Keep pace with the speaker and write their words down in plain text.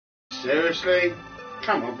Seriously?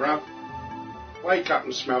 Come on, bruv. Wake up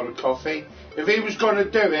and smell the coffee. If he was going to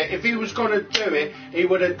do it, he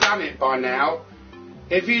would have done it by now.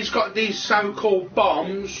 If he's got these so-called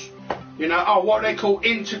bombs, you know, what they call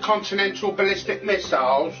intercontinental ballistic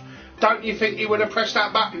missiles, don't you think he would have pressed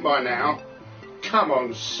that button by now? Come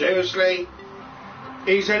on, seriously?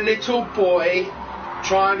 He's a little boy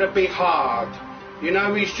trying to be hard. You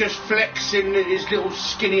know, he's just flexing his little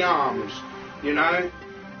skinny arms, you know?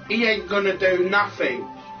 He ain't gonna do nothing.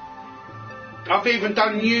 I've even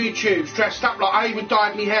done YouTubes dressed up like I even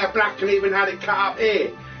dyed my hair black and even had it cut up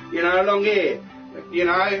here, you know, along here, you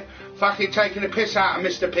know, fucking taking the piss out of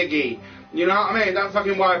Mr. Piggy, you know what I mean? Don't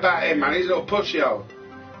fucking worry about him, man, he's a little pushy-hole.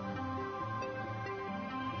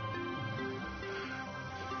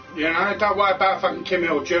 You know, don't worry about fucking Kim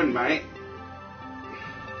Il-jung, mate.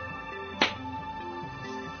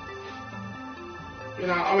 You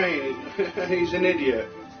know what I mean? He's an idiot.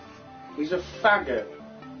 He's a faggot.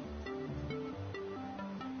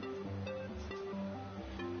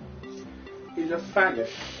 He's a faggot.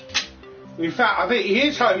 In fact, I think he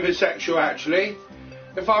is homosexual, actually.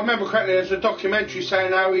 If I remember correctly, there's a documentary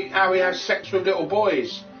saying how he has sex with little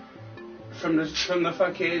boys from the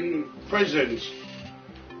fucking prisons.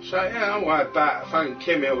 So yeah, don't worry about fucking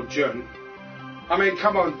Kim Il-jung. I mean,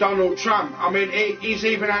 come on, Donald Trump. I mean, he's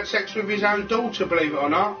even had sex with his own daughter, believe it or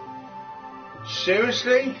not.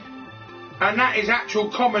 Seriously? And that is actual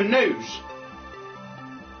common news.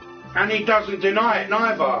 And he doesn't deny it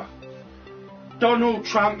neither. Donald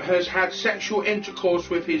Trump has had sexual intercourse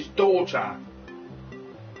with his daughter.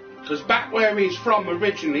 Because back where he's from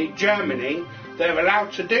originally, Germany, they're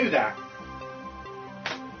allowed to do that.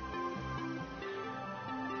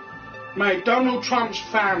 Mate, Donald Trump's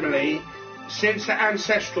family, since the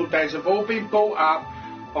ancestral days, have all been brought up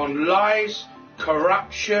on lies,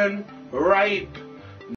 corruption, rape,